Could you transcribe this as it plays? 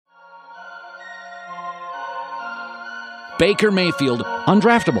Baker Mayfield,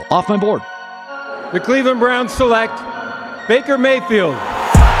 undraftable, off my board. The Cleveland Browns select Baker Mayfield. What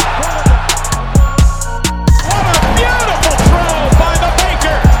a beautiful throw by the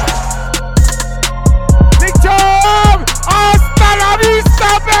Baker! Big Tom! Hasta la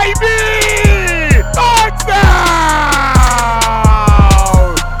vista, baby! Touchdown!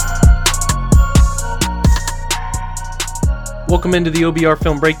 Welcome into the OBR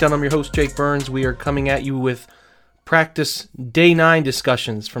Film Breakdown. I'm your host, Jake Burns. We are coming at you with practice day 9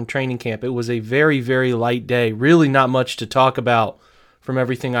 discussions from training camp. It was a very, very light day. Really not much to talk about from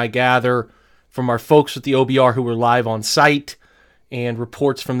everything I gather from our folks with the OBR who were live on site and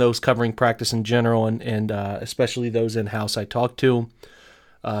reports from those covering practice in general and especially those in-house I talked to.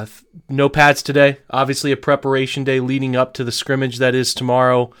 No pads today. Obviously a preparation day leading up to the scrimmage that is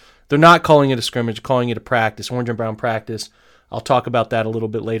tomorrow. They're not calling it a scrimmage, calling it a practice, orange and brown practice. I'll talk about that a little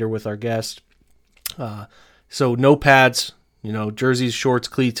bit later with our guest. So no pads, jerseys, shorts,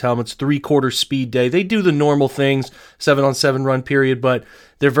 cleats, helmets, 3/4 speed day. They do the normal things, 7-on-7 run period, but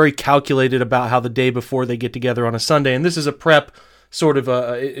they're very calculated about how the day before they get together on a Sunday. And this is a prep,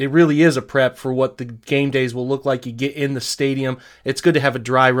 it really is a prep for what the game days will look like. You get in the stadium. It's good to have a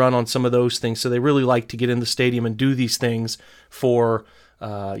dry run on some of those things. So they really like to get in the stadium and do these things for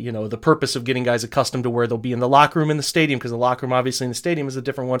the purpose of getting guys accustomed to where they'll be in the locker room in the stadium, because the locker room obviously in the stadium is a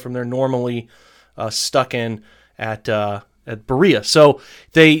different one from their normally stuck in at Berea. So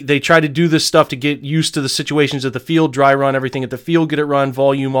they try to do this stuff to get used to the situations at the field, dry run everything at the field, get it run,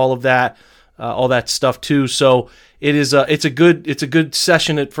 volume, all of that, all that stuff too. So it's a good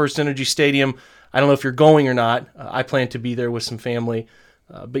session at First Energy Stadium. I don't know if you're going or not. I plan to be there with some family.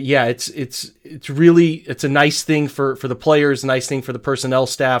 But yeah, it's a nice thing for the players, a nice thing for the personnel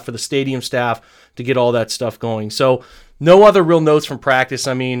staff, for the stadium staff to get all that stuff going. So no other real notes from practice.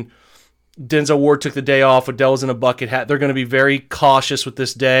 I mean, Denzel Ward took the day off. Odell's in a bucket hat. They're going to be very cautious with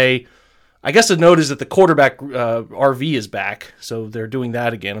this day. I guess the note is that the quarterback RV is back, so they're doing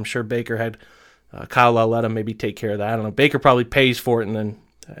that again. I'm sure Baker had Kyle Lauletta maybe take care of that. I don't know. Baker probably pays for it, and then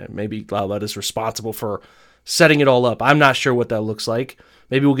maybe Lauletta's responsible for setting it all up. I'm not sure what that looks like.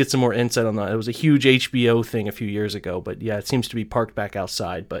 Maybe we'll get some more insight on that. It was a huge HBO thing a few years ago, but yeah, it seems to be parked back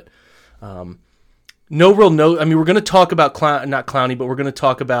outside. But no real note. I mean, we're going to talk about not Clowney, but we're going to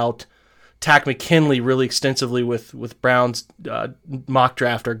talk about Takk McKinley really extensively with Brown's mock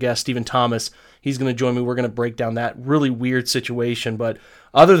draft. Our guest, Stephen Thomas, he's going to join me. We're going to break down that really weird situation. But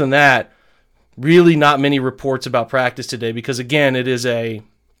other than that, really not many reports about practice today because, again, it's a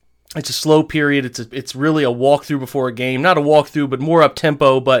slow period. It's really a walkthrough before a game. Not a walkthrough, but more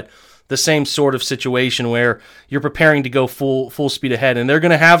up-tempo, but the same sort of situation where you're preparing to go full speed ahead. And they're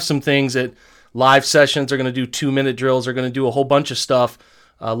going to have some things at live sessions. They're going to do 2-minute drills. They're going to do a whole bunch of stuff.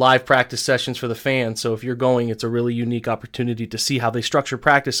 Live practice sessions for the fans. So if you're going, it's a really unique opportunity to see how they structure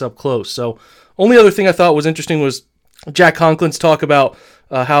practice up close. So only other thing I thought was interesting was Jack Conklin's talk about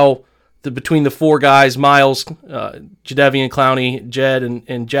how between the 4 guys, Miles, Jadeveon Clowney, Jed,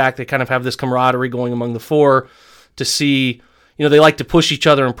 and Jack, they kind of have this camaraderie going among the 4 to see, they like to push each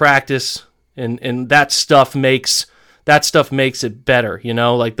other in practice, and that stuff makes it better.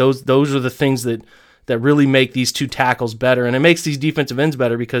 Like those are the things that really make these 2 tackles better. And it makes these defensive ends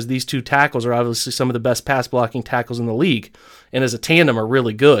better because these 2 tackles are obviously some of the best pass blocking tackles in the league. And as a tandem are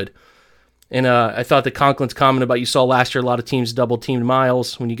really good. And I thought that Conklin's comment about you saw last year a lot of teams double-teamed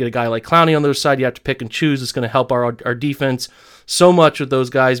Miles. When you get a guy like Clowney on the other side, you have to pick and choose. It's going to help our defense so much with those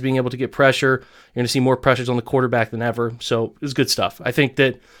guys being able to get pressure. You're going to see more pressures on the quarterback than ever. So it was good stuff. I think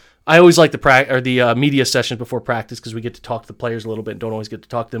that I always like the media sessions before practice because we get to talk to the players a little bit and don't always get to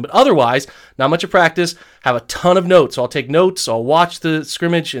talk to them. But otherwise, not much of practice. Have a ton of notes. So I'll take notes. I'll watch the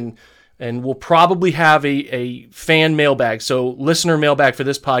scrimmage, and we'll probably have a fan mailbag. So listener mailbag for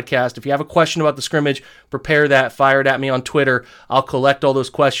this podcast. If you have a question about the scrimmage, prepare that. Fire it at me on Twitter. I'll collect all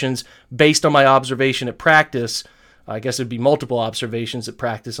those questions based on my observation at practice. I guess it'd be multiple observations at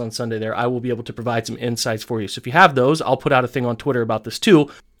practice on Sunday there. I will be able to provide some insights for you. So if you have those, I'll put out a thing on Twitter about this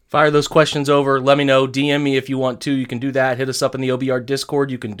too. Fire those questions over. Let me know. DM me if you want to. You can do that. Hit us up in the OBR Discord.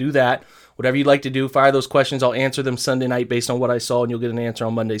 You can do that. Whatever you'd like to do, fire those questions. I'll answer them Sunday night based on what I saw, and you'll get an answer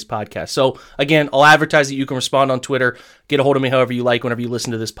on Monday's podcast. So, again, I'll advertise that you can respond on Twitter. Get a hold of me however you like whenever you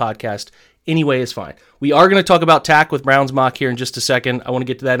listen to this podcast. Any way is fine. We are going to talk about Takk with Brown's Mock here in just a second. I want to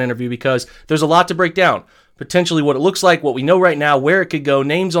get to that interview because there's a lot to break down. Potentially what it looks like, what we know right now, where it could go,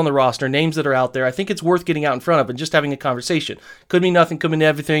 names on the roster, names that are out there. I think it's worth getting out in front of and just having a conversation. Could mean nothing, could mean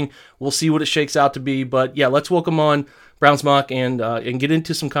everything. We'll see what it shakes out to be. But yeah, let's welcome on Brown's Mock and get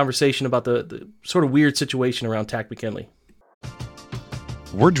into some conversation about the sort of weird situation around Takk McKinley.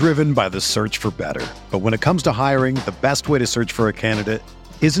 We're driven by the search for better. But when it comes to hiring, the best way to search for a candidate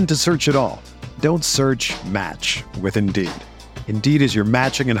isn't to search at all. Don't search, match with Indeed. Indeed is your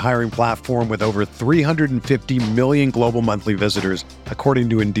matching and hiring platform with over 350 million global monthly visitors, according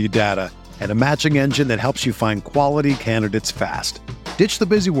to Indeed data, and a matching engine that helps you find quality candidates fast. Ditch the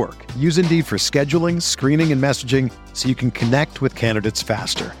busy work. Use Indeed for scheduling, screening, and messaging so you can connect with candidates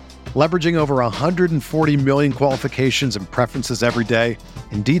faster. Leveraging over 140 million qualifications and preferences every day,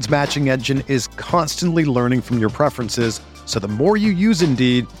 Indeed's matching engine is constantly learning from your preferences, so the more you use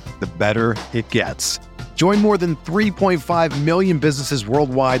Indeed, the better it gets. Join more than 3.5 million businesses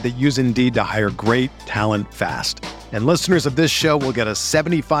worldwide that use Indeed to hire great talent fast. And listeners of this show will get a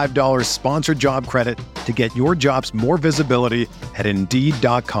 $75 sponsored job credit to get your jobs more visibility at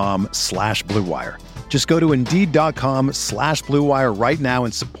Indeed.com/Blue Wire. Just go to Indeed.com/Blue Wire right now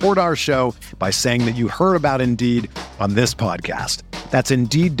and support our show by saying that you heard about Indeed on this podcast. That's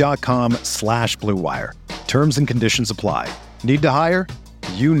Indeed.com/Blue Wire. Terms and conditions apply. Need to hire?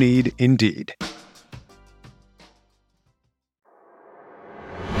 You need Indeed.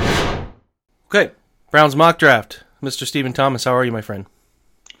 Okay, Browns mock draft. Mr. Stephen Thomas, how are you, my friend?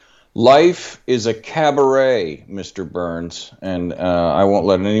 Life is a cabaret, Mr. Burns, and I won't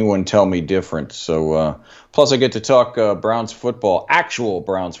let anyone tell me different. So, plus I get to talk Browns football, actual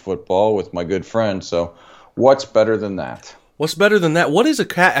Browns football, with my good friend. So, what's better than that? What's better than that? What is a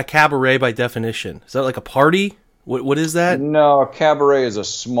cabaret by definition? Is that like a party? What is that? No, a cabaret is a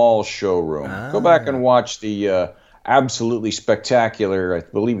small showroom. Go back and watch the absolutely spectacular, I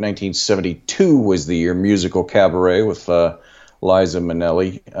believe 1972 was the year, musical Cabaret with Liza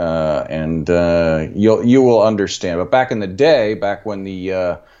Minnelli, and you will understand. But back in the day, back when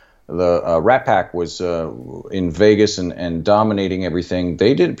the Rat Pack was in Vegas and dominating everything,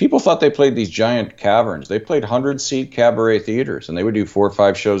 people thought they played these giant caverns. They played 100-seat cabaret theaters, and they would do 4 or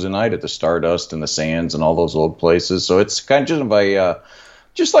 5 shows a night at the Stardust and the Sands and all those old places. So it's kind of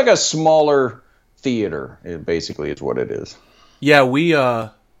just like a smaller theater. It basically is what it is. Yeah, we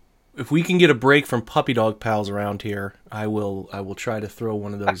if we can get a break from puppy dog pals around here, I will try to throw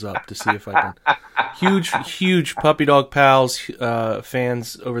one of those up to see if I can. Huge puppy dog pals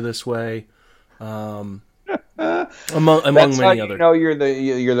fans over this way. Among many other. You know, you're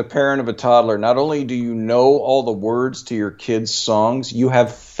the parent of a toddler. Not only do you know all the words to your kids' songs, you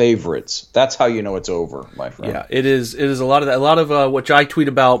have favorites. That's how you know it's over, my friend. Yeah, it is a lot of that. A lot of what I tweet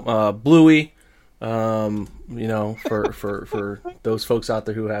about Bluey. You know, for those folks out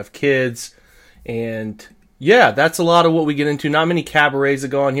there who have kids, and yeah, that's a lot of what we get into. Not many cabarets that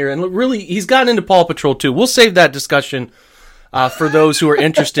go on here, and really, he's gotten into Paw Patrol too. We'll save that discussion for those who are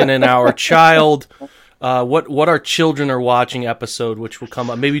interested in our what our children are watching episode, which will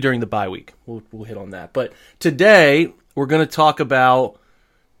come up maybe during the bye week. We'll hit on that. But today we're going to talk about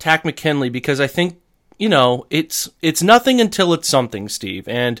Takk McKinley, because I think, you know, it's nothing until it's something, Steve,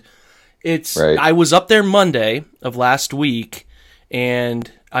 and Right. I was up there Monday of last week,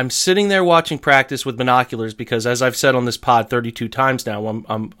 and I'm sitting there watching practice with binoculars because, as I've said on this pod 32 times now,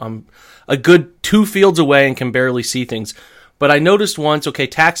 I'm a good 2 fields away and can barely see things. But I noticed once, okay,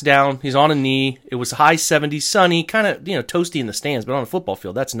 Tack's down, he's on a knee. It was high 70s, sunny, kind of, you know, toasty in the stands, but on a football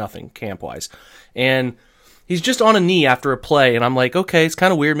field, that's nothing camp-wise. And he's just on a knee after a play, and I'm like, okay, it's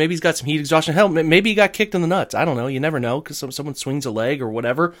kind of weird. Maybe he's got some heat exhaustion. Hell, maybe he got kicked in the nuts. I don't know. You never know, because someone swings a leg or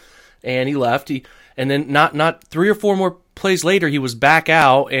whatever. And he left. And then not 3 or 4 more plays later, he was back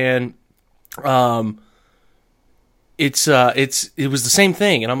out, and it was the same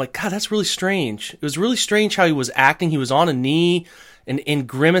thing. And I'm like, God, that's really strange. It was really strange how he was acting. He was on a knee and in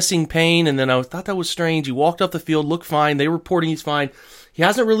grimacing pain, and then I thought that was strange. He walked off the field, looked fine. They were reporting he's fine. He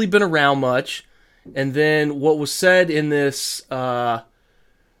hasn't really been around much. And then what was said in this press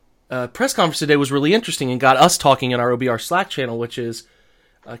conference today was really interesting and got us talking in our OBR Slack channel, which is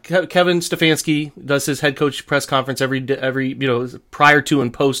Kevin Stefanski does his head coach press conference every prior to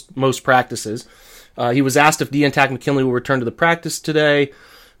and post most practices. He was asked if Takk McKinley will return to the practice today.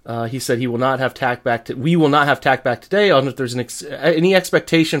 He said he will not have Takk back. We will not have Takk back today. I don't know if there's any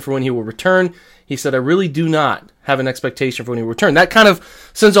expectation for when he will return. He said, I really do not have an expectation for when he will return. That kind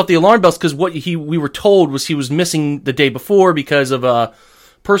of sends off the alarm bells, because what we were told was he was missing the day before because of a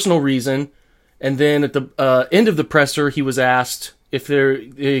personal reason. And then at the end of the presser, he was asked if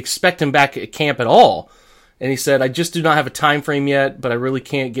they expect him back at camp at all. And he said, I just do not have a time frame yet, but I really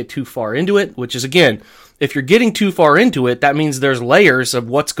can't get too far into it, which is, again, if you're getting too far into it, that means there's layers of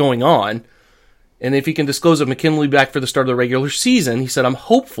what's going on. And if he can disclose that McKinley back for the start of the regular season, he said, I'm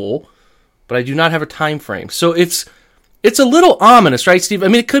hopeful, but I do not have a time frame. So it's a little ominous, right, Steve? I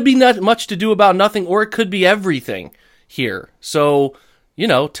mean, it could be not much to do about nothing, or it could be everything here. So,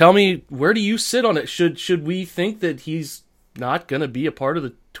 tell me, where do you sit on it? Should we think that he's not going to be a part of the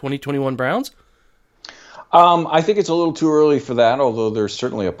 2021 Browns? I think it's a little too early for that, although there's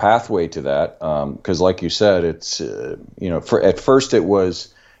certainly a pathway to that. Because, like you said, it's at first it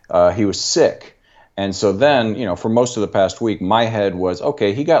was he was sick, and so then for most of the past week, my head was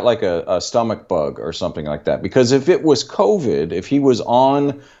okay. He got like a stomach bug or something like that. Because if it was COVID, if he was on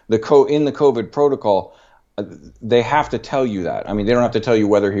in the COVID protocol, they have to tell you that. I mean, they don't have to tell you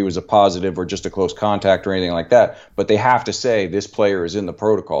whether he was a positive or just a close contact or anything like that, but they have to say this player is in the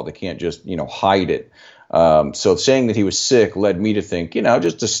protocol. They can't just hide it. So saying that he was sick led me to think,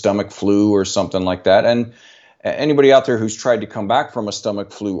 just a stomach flu or something like that. And anybody out there who's tried to come back from a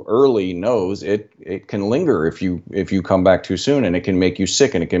stomach flu early knows it can linger if you come back too soon, and it can make you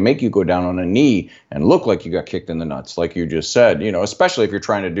sick, and it can make you go down on a knee and look like you got kicked in the nuts, like you just said, especially if you're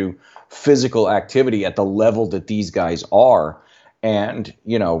trying to do physical activity at the level that these guys are. And,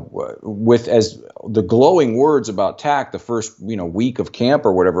 with as the glowing words about Tack the first, week of camp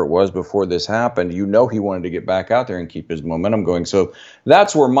or whatever it was before this happened, he wanted to get back out there and keep his momentum going. So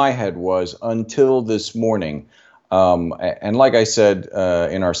that's where my head was until this morning. And like I said,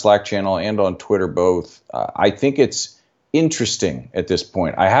 in our Slack channel and on Twitter both, I think it's interesting at this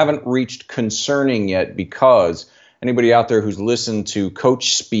point. I haven't reached concerning yet, because anybody out there who's listened to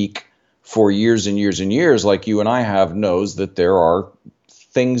coach speak for years and years and years, like you and I have, knows that there are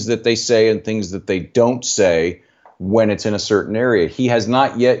things that they say and things that they don't say when it's in a certain area. He has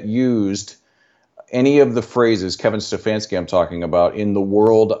not yet used any of the phrases, Kevin Stefanski I'm talking about, in the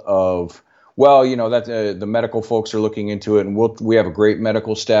world of, that the medical folks are looking into it, and we have a great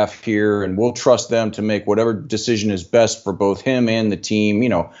medical staff here, and we'll trust them to make whatever decision is best for both him and the team.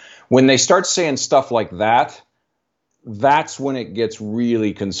 When they start saying stuff like that, that's when it gets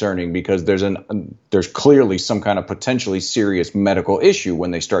really concerning, because there's clearly some kind of potentially serious medical issue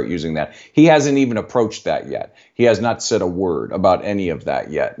when they start using that. He hasn't even approached that yet. He has not said a word about any of that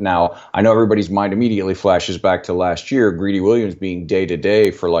yet. Now, I know everybody's mind immediately flashes back to last year, Greedy Williams being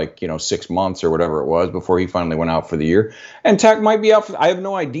day-to-day for 6 months or whatever it was before he finally went out for the year. And Tack might be out I have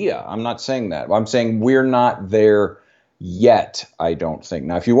no idea. I'm not saying that. I'm saying we're not there yet, I don't think.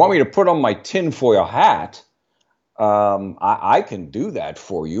 Now, if you want me to put on my tinfoil hat, I can do that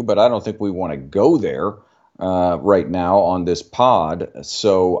for you, but I don't think we want to go there right now on this pod.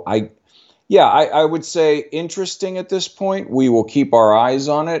 So I would say interesting at this point. We will keep our eyes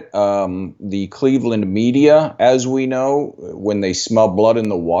on it. The Cleveland media, as we know, when they smell blood in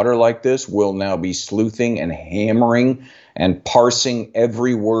the water like this, will now be sleuthing and hammering and parsing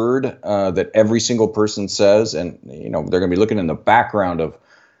every word that every single person says. And, they're going to be looking in the background of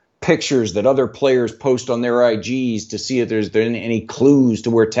pictures that other players post on their IGs to see if there's any clues to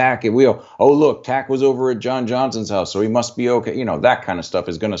where Tack is. Look, Tack was over at John Johnson's house, so he must be okay. That kind of stuff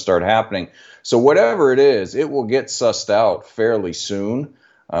is going to start happening. So whatever it is, it will get sussed out fairly soon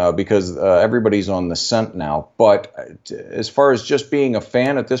because everybody's on the scent now. But as far as just being a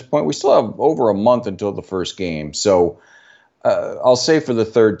fan at this point, we still have over a month until the first game. So I'll say for the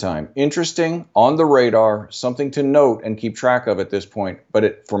third time, interesting, on the radar, something to note and keep track of at this point.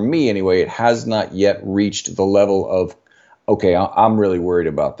 But for me anyway, it has not yet reached the level of, okay, I'm really worried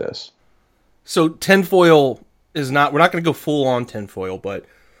about this. So tinfoil we're not going to go full on tinfoil, but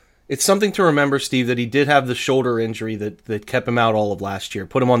it's something to remember, Steve, that he did have the shoulder injury that kept him out all of last year,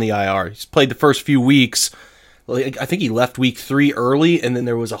 put him on the IR. He's played the first few weeks. I think he left week 3 early, and then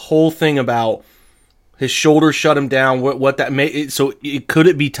there was a whole thing about his shoulder shut him down. What that may, so could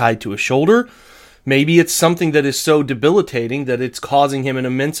it be tied to a shoulder? Maybe it's something that is so debilitating that it's causing him an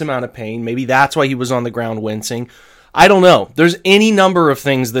immense amount of pain. Maybe that's why he was on the ground wincing. I don't know. There's any number of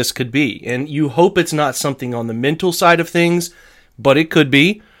things this could be, and you hope it's not something on the mental side of things, but it could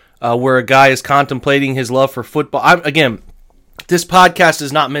be where a guy is contemplating his love for football. Again, this podcast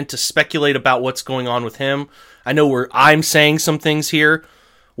is not meant to speculate about what's going on with him. I know I'm saying some things here.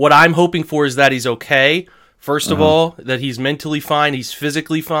 What I'm hoping for is that he's okay. First of all, that he's mentally fine, he's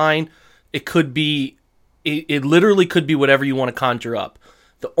physically fine. It could be, it literally could be whatever you want to conjure up.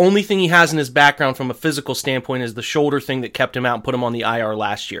 The only thing he has in his background from a physical standpoint is the shoulder thing that kept him out and put him on the IR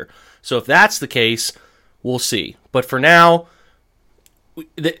last year. So if that's the case, we'll see. But for now,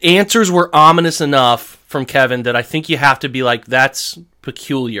 the answers were ominous enough from Kevin that I think you have to be like, that's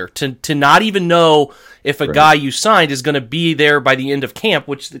peculiar. To not even know if a guy you signed is going to be there by the end of camp,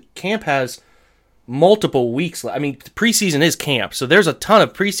 which the camp has multiple weeks left. I mean, preseason is camp, so there's a ton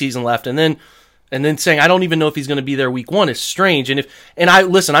of preseason left, and then saying I don't even know if he's going to be there week 1 is strange. And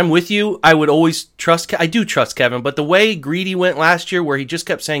I'm with you. I would always trust. I do trust Kevin, but the way Greedy went last year, where he just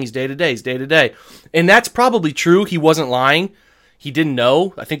kept saying he's day to day, and that's probably true. He wasn't lying. he didn't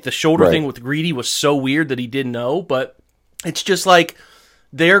know. I think the shoulder Right. thing with Greedy was so weird that he didn't know, but it's just like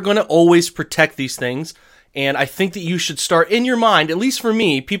they're going to always protect these things. And I think that you should start in your mind, at least for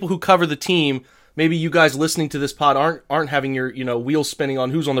me, people who cover the team, maybe you guys listening to this pod aren't having your, wheels spinning on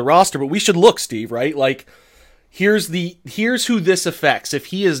who's on the roster, but we should look, Steve, right? Like, here's who this affects. If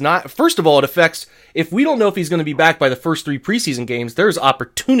he is not, first of all, it affects, if we don't know if he's going to be back by the first 3 preseason games, there's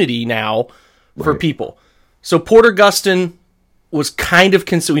opportunity now for people. So Porter Gustin was kind of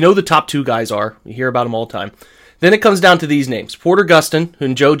we know the top 2 guys are. We hear about them all the time. Then it comes down to these names. Porter Gustin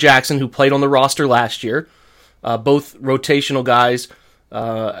and Joe Jackson, who played on the roster last year. Both rotational guys.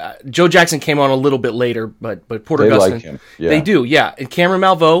 Joe Jackson came on a little bit later, but Porter Gustin, like him. Yeah. They do, yeah. And Cameron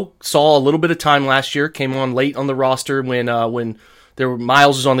Malveaux saw a little bit of time last year, came on late on the roster when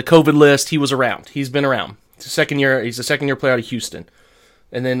Miles was on the COVID list. He was around. He's been around. He's a second year player out of Houston.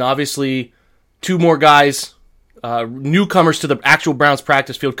 And then obviously 2 more guys, newcomers to the actual Browns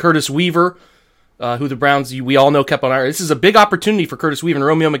practice field. Curtis Weaver, who the Browns, we all know, kept on IR. This is a big opportunity for Curtis Weaver and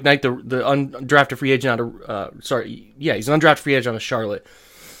Romeo McKnight, the undrafted free agent he's an undrafted free agent out of Charlotte.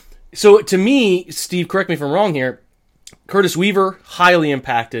 So to me, Steve, correct me if I'm wrong here, Curtis Weaver, highly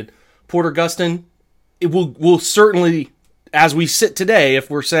impacted. Porter Gustin, it will certainly, as we sit today,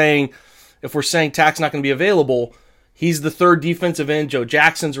 if we're saying Tack's not going to be available, he's the 3rd defensive end. Joe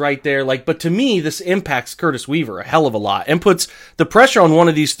Jackson's right there. But to me, this impacts Curtis Weaver a hell of a lot and puts the pressure on one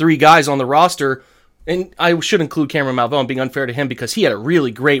of these 3 guys on the roster. And I should include Cameron Malveaux. I'm being unfair to him because he had a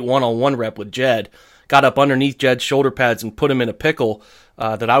really great one-on-one rep with Jed. Got up underneath Jed's shoulder pads and put him in a pickle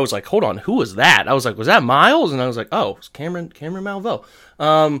that I was like, hold on, who was that? I was like, was that Miles? And I was like, oh, it's Cameron Malveaux.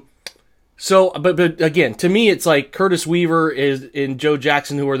 But again, to me, it's like Curtis Weaver and Joe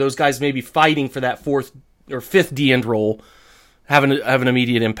Jackson, who are those guys maybe fighting for that 4th or 5th D-end role, have an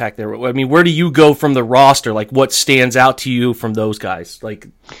immediate impact there. I mean, where do you go from the roster? Like, what stands out to you from those guys, like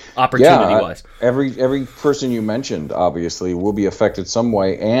opportunity-wise? Every person you mentioned, obviously, will be affected some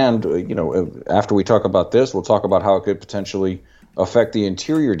way. And, after we talk about this, we'll talk about how it could potentially affect the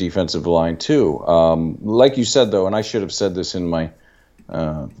interior defensive line, too. Like you said, though, and I should have said this in my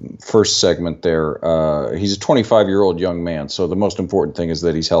first segment there, he's a 25-year-old young man, so the most important thing is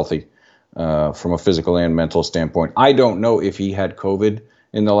that he's healthy. From a physical and mental standpoint. I don't know if he had COVID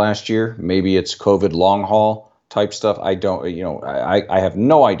in the last year. Maybe it's COVID long haul type stuff. I don't, I have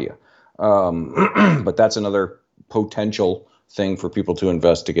no idea. But that's another potential thing for people to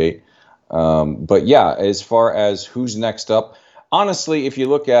investigate. But yeah, as far as who's next up, honestly, if you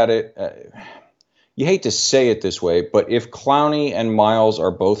look at it, you hate to say it this way, but if Clowney and Miles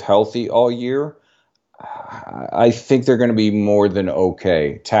are both healthy all year, I think they're going to be more than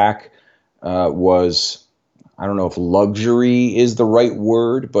okay. Tack was, I don't know if luxury is the right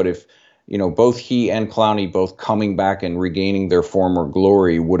word, but if, both he and Clowney both coming back and regaining their former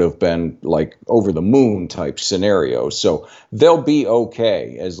glory would have been like over the moon type scenario. So they'll be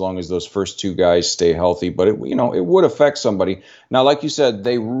okay as long as those first 2 guys stay healthy, but it would affect somebody. Now, like you said,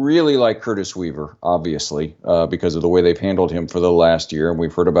 they really like Curtis Weaver, obviously, because of the way they've handled him for the last year. And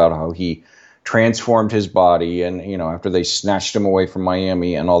we've heard about how he transformed his body and, after they snatched him away from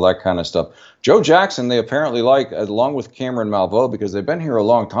Miami and all that kind of stuff. Joe Jackson, they apparently like, along with Cameron Malveaux, because they've been here a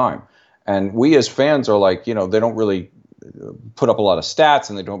long time. And we as fans are like, they don't really put up a lot of stats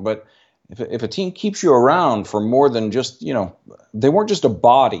and they don't, but if a team keeps you around for more than just, they weren't just a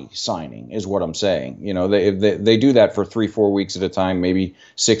body signing is what I'm saying. They do that for 3-4 weeks at a time, maybe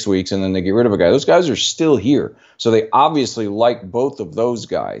 6 weeks, and then they get rid of a guy. Those guys are still here. So they obviously like both of those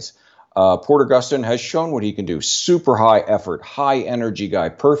guys. Porter Gustin has shown what he can do. Super high effort, high energy guy,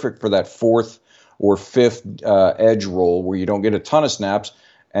 perfect for that 4th or 5th edge role where you don't get a ton of snaps.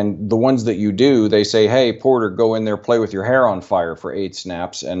 And the ones that you do, they say, hey, Porter, go in there, play with your hair on fire for 8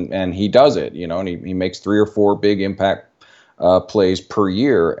 snaps. And he does it, and he makes 3 or 4 big impact plays per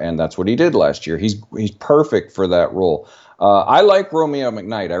year. And that's what he did last year. He's perfect for that role. I like Romeo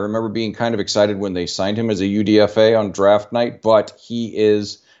McKnight. I remember being kind of excited when they signed him as a UDFA on draft night, but he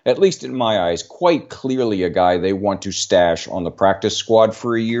is, at least in my eyes, quite clearly a guy they want to stash on the practice squad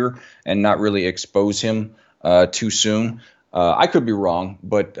for a year and not really expose him too soon. I could be wrong,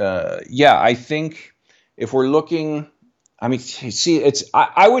 but I think if we're looking, my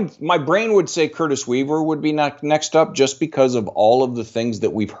brain would say Curtis Weaver would be next up just because of all of the things that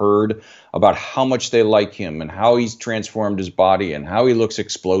we've heard about how much they like him and how he's transformed his body and how he looks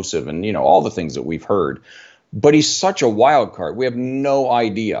explosive and, all the things that we've heard. But he's such a wild card. We have no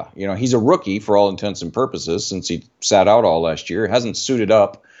idea. He's a rookie for all intents and purposes since he sat out all last year. Hasn't suited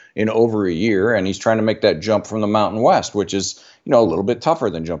up in over a year, and he's trying to make that jump from the Mountain West, which is, a little bit tougher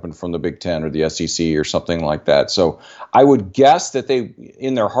than jumping from the Big Ten or the SEC or something like that. So I would guess that they,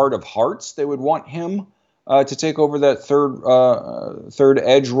 in their heart of hearts, they would want him to take over that third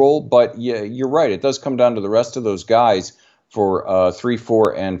edge role. But yeah, you're right. It does come down to the rest of those guys for 3,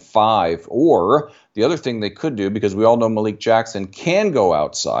 4, and 5. Or the other thing they could do, because we all know Malik Jackson can go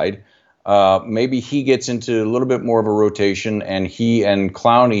outside, maybe he gets into a little bit more of a rotation, and he and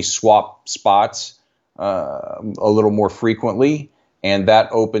Clowney swap spots a little more frequently, and that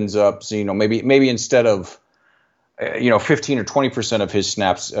opens up. So, maybe instead of 15 or 20% of his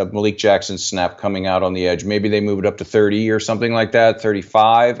snaps, Malik Jackson's snap coming out on the edge, maybe they move it up to 30 or something like that,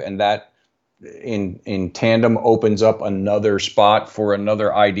 35, and that in tandem opens up another spot for another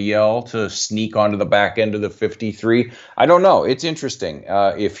IDL to sneak onto the back end of the 53. I don't know. It's interesting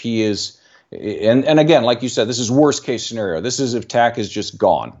if he is. And again, like you said, this is worst case scenario. This is if Tack is just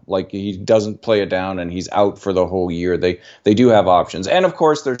gone, like he doesn't play it down and he's out for the whole year. They do have options, and of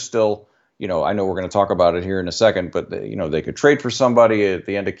course, there's still, I know we're going to talk about it here in a second, but they could trade for somebody at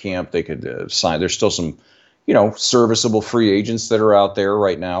the end of camp. They could sign. There's still some, serviceable free agents that are out there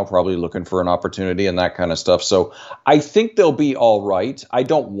right now, probably looking for an opportunity and that kind of stuff. So I think they'll be all right. I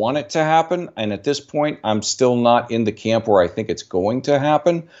don't want it to happen, and at this point, I'm still not in the camp where I think it's going to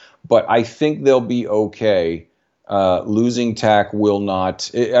happen. But I think they'll be okay. Losing Tack will not.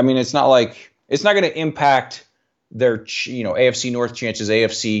 It's not like it's not going to impact their AFC North chances,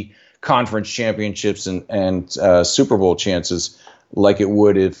 AFC Conference championships, and Super Bowl chances like it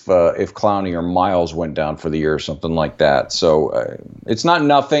would if Clowney or Miles went down for the year or something like that. So it's not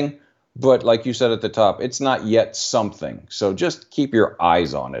nothing, but like you said at the top, it's not yet something. So just keep your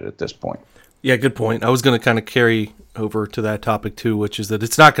eyes on it at this point. Yeah, good point. I was going to kind of carry over to that topic too, which is that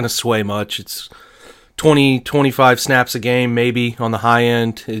it's not going to sway much. It's 20, 25 snaps a game, maybe on the high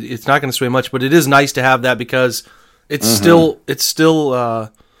end. It's not going to sway much, but it is nice to have that because it's still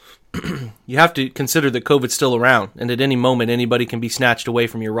you have to consider that COVID's still around, and at any moment anybody can be snatched away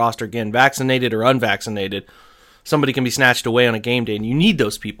from your roster. Again, vaccinated or unvaccinated, somebody can be snatched away on a game day, and you need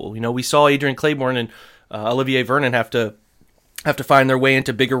those people. We saw Adrian Claiborne and Olivier Vernon have to find their way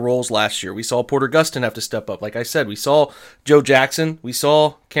into bigger roles last year. We saw Porter Gustin have to step up. Like I said, we saw Joe Jackson. We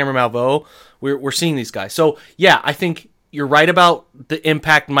saw Cameron Malveaux. We're seeing these guys. So, yeah, I think you're right about the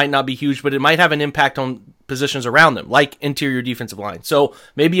impact might not be huge, but it might have an impact on positions around them, like interior defensive line. So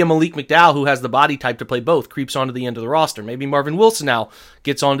maybe a Malik McDowell, who has the body type to play both, creeps onto the end of the roster. Maybe Marvin Wilson now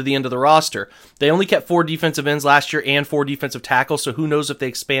gets onto the end of the roster. They only kept 4 defensive ends last year and 4 defensive tackles, so who knows if they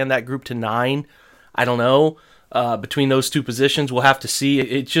expand that group to 9. I don't know. Between those two positions, we'll have to see.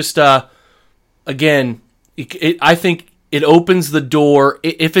 It just, again, I think it opens the door.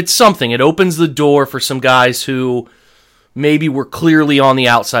 If it's something, it opens the door for some guys who maybe were clearly on the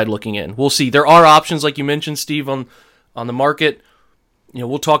outside looking in. We'll see. There are options, like you mentioned, Steve, on the market.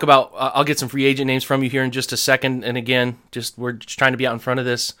 We'll talk about. I'll get some free agent names from you here in just a second. And again, we're just trying to be out in front of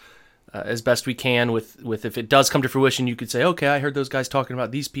this as best we can. With if it does come to fruition, you could say, okay, I heard those guys talking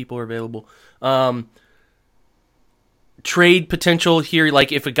about these people are available. Trade potential here,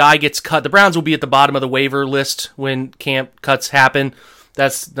 like if a guy gets cut, the Browns will be at the bottom of the waiver list when camp cuts happen.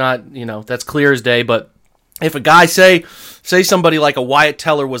 That's not, that's clear as day. But if a guy, say somebody like a Wyatt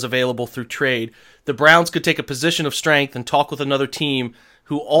Teller was available through trade, the Browns could take a position of strength and talk with another team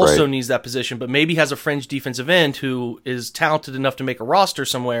who also needs that position, but maybe has a fringe defensive end who is talented enough to make a roster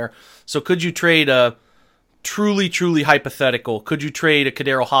somewhere. So could you trade a truly hypothetical? Could you trade a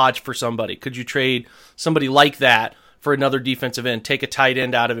Kadero Hodge for somebody? Could you trade somebody like that for another defensive end, take a tight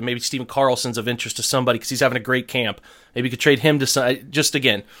end out of it? Maybe Steven Carlson's of interest to somebody because he's having a great camp. Maybe you could trade him to just,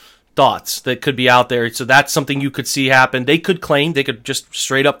 again, thoughts that could be out there. So that's something you could see happen. They could just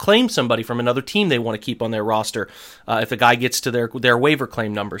straight up claim somebody from another team they want to keep on their roster if a guy gets to their waiver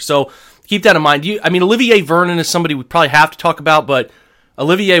claim number. So keep that in mind. Olivier Vernon is somebody we probably have to talk about, but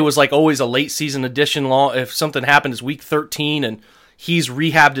Olivier was like always a late season addition. If something happened, it's week 13 and he's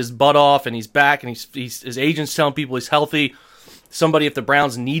rehabbed his butt off, and he's back, and his agent's telling people he's healthy. Somebody, if the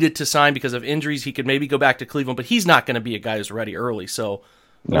Browns needed to sign because of injuries, he could maybe go back to Cleveland, but he's not going to be a guy who's ready early. So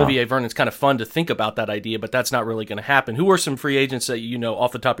Olivier Vernon's kind of fun to think about that idea, but that's not really going to happen. Who are some free agents that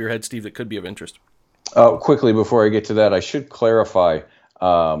off the top of your head, Steve, that could be of interest? Quickly, before I get to that, I should clarify,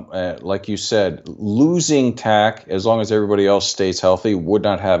 like you said, losing Tack, as long as everybody else stays healthy, would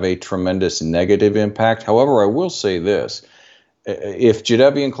not have a tremendous negative impact. However, I will say this. If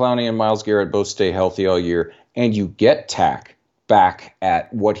Jadeveon Clowney and Myles Garrett both stay healthy all year, and you get Tack back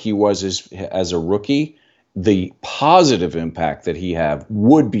at what he was as a rookie, the positive impact that he have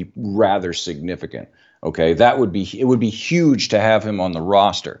would be rather significant. Okay, it would be huge to have him on the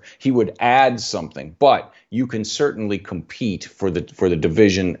roster. He would add something, but you can certainly compete for the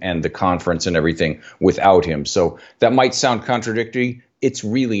division and the conference and everything without him. So that might sound contradictory. It's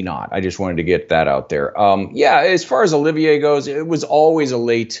really not. I just wanted to get that out there. As far as Olivier goes, it was always a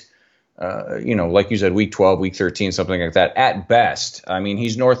late, like you said, week 12, week 13, something like that at best. I mean,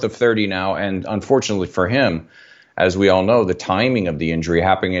 he's north of 30 now, and unfortunately for him, as we all know, the timing of the injury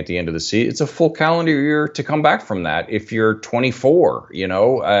happening at the end of the season, it's a full calendar year to come back from that. If you're 24,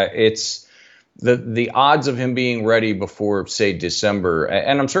 it's the odds of him being ready before, say, December.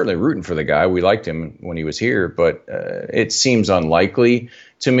 And I'm certainly rooting for the guy. We liked him when he was here, but it seems unlikely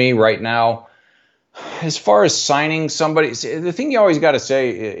to me right now. As far as signing somebody, the thing you always got to say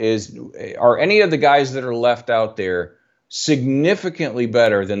is, are any of the guys that are left out there significantly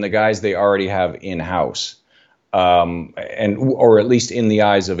better than the guys they already have in-house? Or at least in the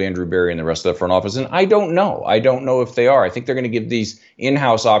eyes of Andrew Berry and the rest of the front office. And I don't know. I don't know if they are. I think they're going to give these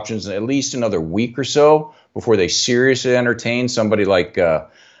in-house options at least another week or so before they seriously entertain somebody like, I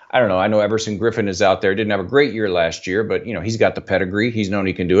don't know. I know Everson Griffin is out there. Didn't have a great year last year, but, he's got the pedigree. He's known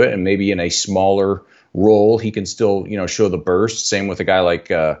he can do it. And maybe in a smaller role, he can still, show the burst. Same with a guy like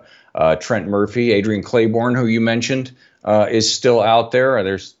Trent Murphy. Adrian Claiborne, who you mentioned, is still out there.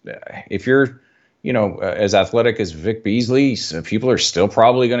 If you're, as athletic as Vic Beasley, people are still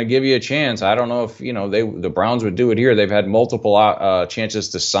probably going to give you a chance. I don't know if, the Browns would do it here. They've had multiple chances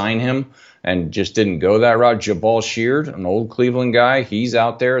to sign him and just didn't go that route. Jabal Sheard, an old Cleveland guy, he's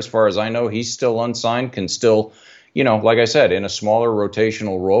out there. As far as I know, he's still unsigned, can still, like I said, in a smaller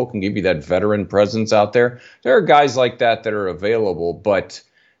rotational role, can give you that veteran presence out there. There are guys like that are available, but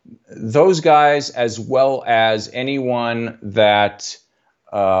those guys, as well as anyone that,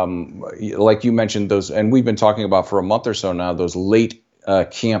 like you mentioned, those, and we've been talking about for a month or so now, those late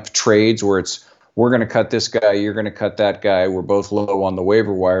camp trades where it's, we're going to cut this guy, you're going to cut that guy, we're both low on the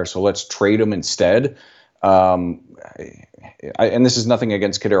waiver wire, so let's trade them instead. And this is nothing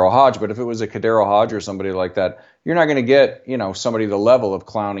against Kadero Hodge, but if it was a Kadero Hodge or somebody like that, you're not going to get, somebody the level of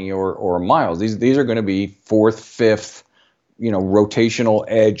Clowney or Miles. These are going to be fourth, fifth, rotational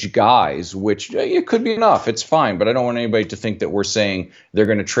edge guys, which it could be enough. It's fine, but I don't want anybody to think that we're saying they're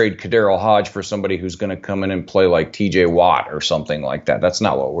going to trade Kadero Hodge for somebody who's going to come in and play like TJ Watt or something like that. That's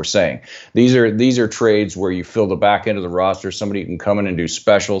not what we're saying. These are trades where you fill the back end of the roster, somebody who can come in and do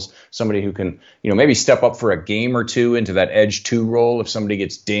specials, somebody who can, maybe step up for a game or two into that edge 2 role if somebody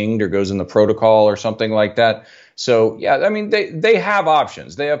gets dinged or goes in the protocol or something like that. So, yeah, I mean, they have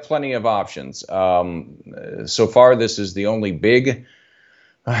options. They have plenty of options. So far, this is the only big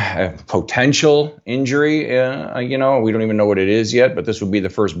potential injury. We don't even know what it is yet, but this would be the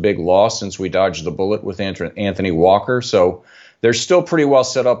first big loss since we dodged the bullet with Anthony Walker. So they're still pretty well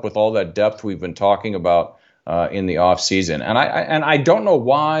set up with all that depth we've been talking about in the offseason. And I don't know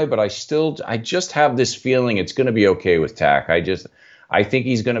why, but I just have this feeling it's going to be okay with Tack. I think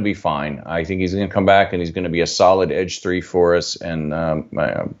he's going to be fine. I think he's going to come back and he's going to be a solid edge 3 for us and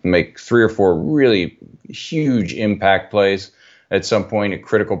make 3 or 4 really huge impact plays at some point at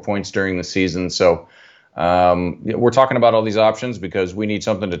critical points during the season. So we're talking about all these options because we need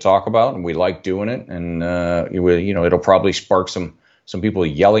something to talk about and we like doing it. And it'll probably spark some people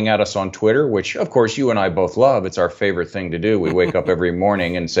yelling at us on Twitter, which of course you and I both love. It's our favorite thing to do. We wake up every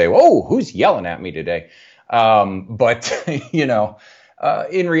morning and say, "Oh, who's yelling at me today?"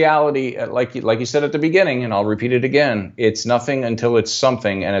 In reality, like you said at the beginning, and I'll repeat it again, it's nothing until it's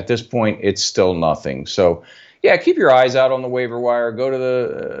something, and at this point, it's still nothing. So, yeah, keep your eyes out on the waiver wire, go to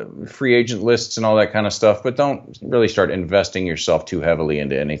the free agent lists and all that kind of stuff, but don't really start investing yourself too heavily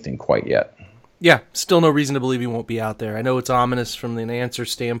into anything quite yet. Yeah, still no reason to believe he won't be out there. I know it's ominous from an answer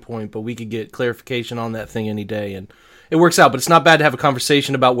standpoint, but we could get clarification on that thing any day, and it works out. But it's not bad to have a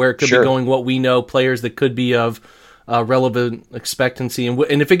conversation about where it could be going, what we know, players that could be of relevant expectancy.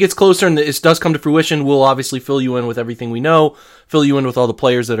 And if it gets closer and it does come to fruition, we'll obviously fill you in with everything we know, fill you in with all the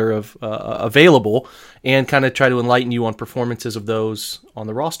players that are available, and kind of try to enlighten you on performances of those on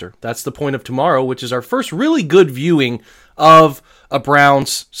the roster. That's the point of tomorrow, which is our first really good viewing of a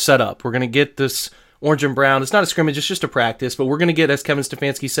Browns setup. We're going to get this orange and brown. It's not a scrimmage, it's just a practice, but we're going to get, as Kevin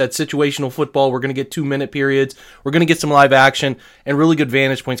Stefanski said, situational football. We're going to get 2-minute periods. We're going to get some live action and really good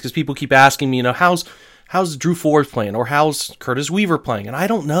vantage points because people keep asking me, how's Drew Ford playing or how's Curtis Weaver playing? And I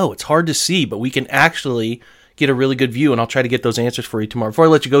don't know. It's hard to see, but we can actually get a really good view, and I'll try to get those answers for you tomorrow. Before I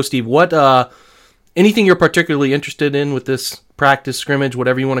let you go, Steve, what anything you're particularly interested in with this practice scrimmage,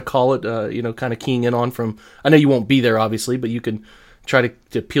 whatever you want to call it, kind of keying in on from, I know you won't be there, obviously, but you can try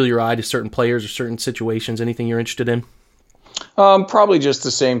to peel your eye to certain players or certain situations? Anything you're interested in? Probably just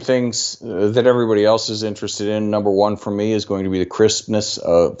the same things that everybody else is interested in. Number one for me is going to be the crispness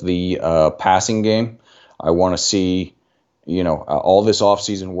of the passing game. I want to see, all this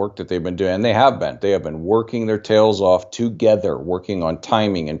offseason work that they've been doing, and they have been working their tails off together, working on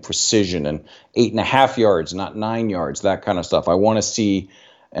timing and precision and 8.5 yards, not 9 yards, that kind of stuff. I want to see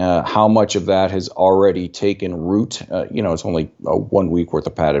how much of that has already taken root. It's only 1 week worth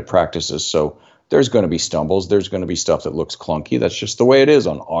of padded practices, so there's going to be stumbles. There's going to be stuff that looks clunky. That's just the way it is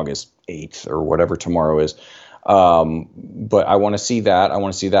on August 8th or whatever tomorrow is. But I want to see that. I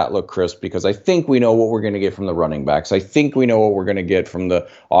want to see that look crisp because I think we know what we're going to get from the running backs. I think we know what we're going to get from the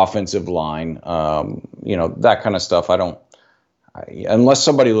offensive line. That kind of stuff. Unless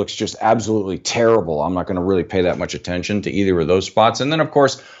somebody looks just absolutely terrible, I'm not going to really pay that much attention to either of those spots. And then, of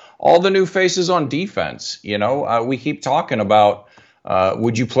course, all the new faces on defense. We keep talking about,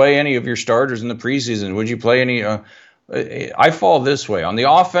 would you play any of your starters in the preseason? Would you play any? I fall this way. On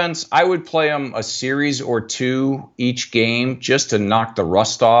the offense, I would play them a series or two each game just to knock the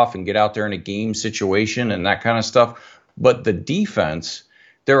rust off and get out there in a game situation and that kind of stuff. But the defense,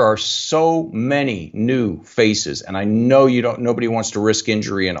 there are so many new faces, and I know nobody wants to risk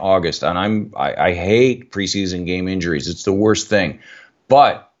injury in August, and I hate preseason game injuries. It's the worst thing.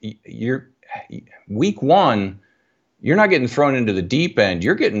 But week one, you're not getting thrown into the deep end.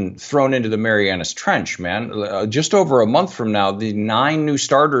 You're getting thrown into the Marianas Trench, man. Just over a month from now, the 9 new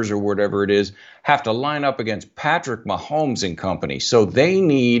starters or whatever it is have to line up against Patrick Mahomes and company. So they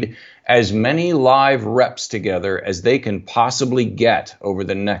need as many live reps together as they can possibly get over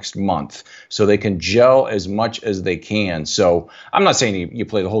the next month so they can gel as much as they can. So I'm not saying you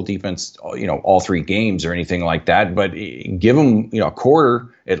play the whole defense, all 3 games or anything like that, but give them, a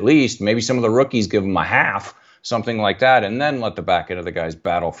quarter at least. Maybe some of the rookies give them a half. Something like that, and then let the back end of the guys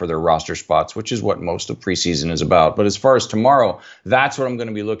battle for their roster spots, which is what most of preseason is about. But as far as tomorrow, that's what I'm going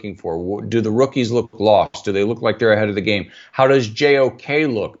to be looking for. Do the rookies look lost? Do they look like they're ahead of the game? How does JOK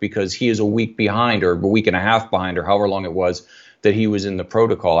look? Because he is a week behind or a week and a half behind or however long it was that he was in the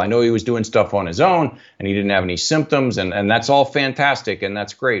protocol. I know he was doing stuff on his own and he didn't have any symptoms, and that's all fantastic and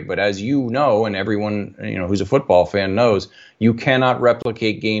that's great. But as you know, and everyone who's a football fan knows, you cannot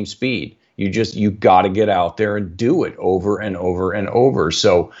replicate game speed. You got to get out there and do it over and over and over.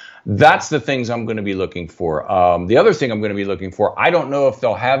 So that's the things I'm going to be looking for. The other thing I'm going to be looking for, I don't know if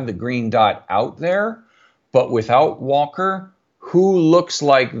they'll have the green dot out there, but without Walker, who looks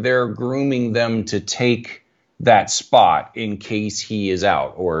like they're grooming them to take that spot in case he is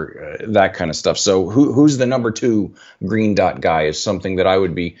out or that kind of stuff. So who's the number 2 green dot guy is something that I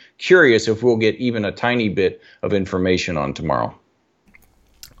would be curious if we'll get even a tiny bit of information on tomorrow.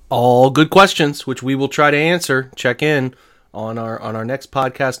 All good questions, which we will try to answer. Check in on our next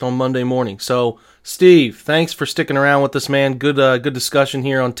podcast on Monday morning. So, Steve, thanks for sticking around with us, man. Good discussion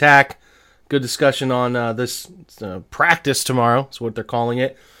here on TAC. Good discussion on this practice tomorrow. Is what they're calling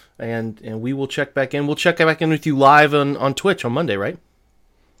it. And we will check back in. We'll check back in with you live on Twitch on Monday, right?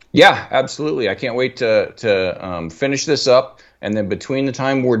 Yeah, absolutely. I can't wait to finish this up. And then between the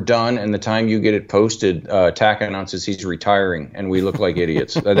time we're done and the time you get it posted, TAC announces he's retiring, and we look like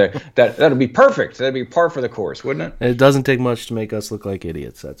idiots. That'd be perfect. That'd be par for the course, wouldn't it? It doesn't take much to make us look like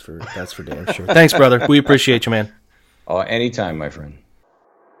idiots. That's for damn sure. Thanks, brother. We appreciate you, man. Anytime, my friend.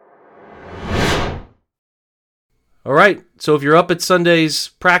 All right. So if you're up at Sunday's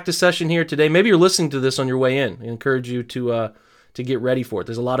practice session here today, maybe you're listening to this on your way in. I encourage you to get ready for it.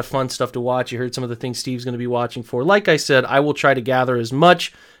 There's a lot of fun stuff to watch. You heard some of the things Steve's going to be watching for. Like I said, I will try to gather as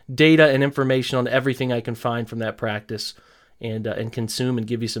much data and information on everything I can find from that practice and consume and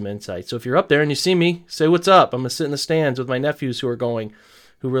give you some insight. So if you're up there and you see me, say what's up. I'm going to sit in the stands with my nephews who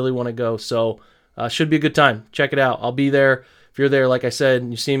really want to go. So should be a good time. Check it out. I'll be there. If you're there, like I said,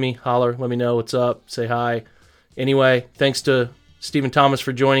 and you see me, holler, let me know what's up, say hi. Anyway, thanks to Stephen Thomas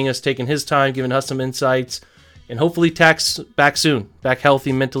for joining us, taking his time, giving us some insights. And hopefully TAC's back soon, back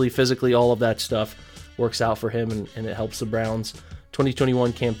healthy, mentally, physically, all of that stuff works out for him and it helps the Browns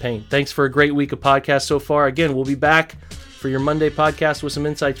 2021 campaign. Thanks for a great week of podcasts so far. Again, we'll be back for your Monday podcast with some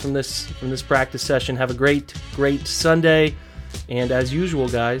insights from this practice session. Have a great Sunday. And as usual,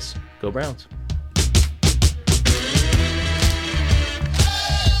 guys, go Browns.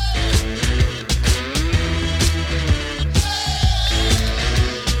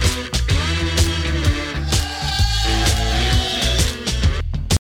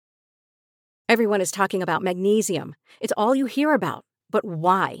 Everyone is talking about magnesium. It's all you hear about. But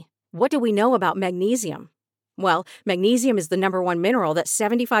why? What do we know about magnesium? Well, magnesium is the number 1 mineral that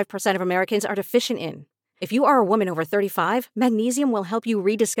 75% of Americans are deficient in. If you are a woman over 35, magnesium will help you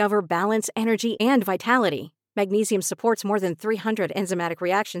rediscover balance, energy, and vitality. Magnesium supports more than 300 enzymatic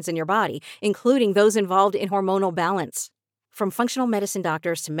reactions in your body, including those involved in hormonal balance. From functional medicine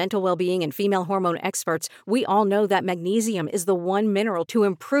doctors to mental well-being and female hormone experts, we all know that magnesium is the one mineral to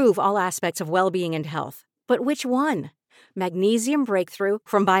improve all aspects of well-being and health. But which one? Magnesium Breakthrough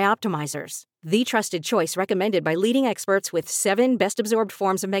from Bioptimizers, the trusted choice recommended by leading experts with 7 best-absorbed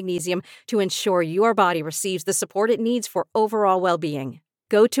forms of magnesium to ensure your body receives the support it needs for overall well-being.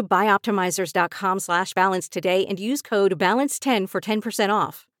 Go to bioptimizers.com/balance today and use code BALANCE10 for 10%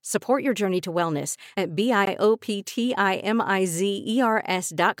 off. Support your journey to wellness at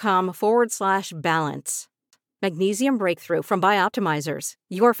bioptimizers.com/balance. Magnesium Breakthrough from Bioptimizers,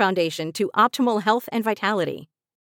 your foundation to optimal health and vitality.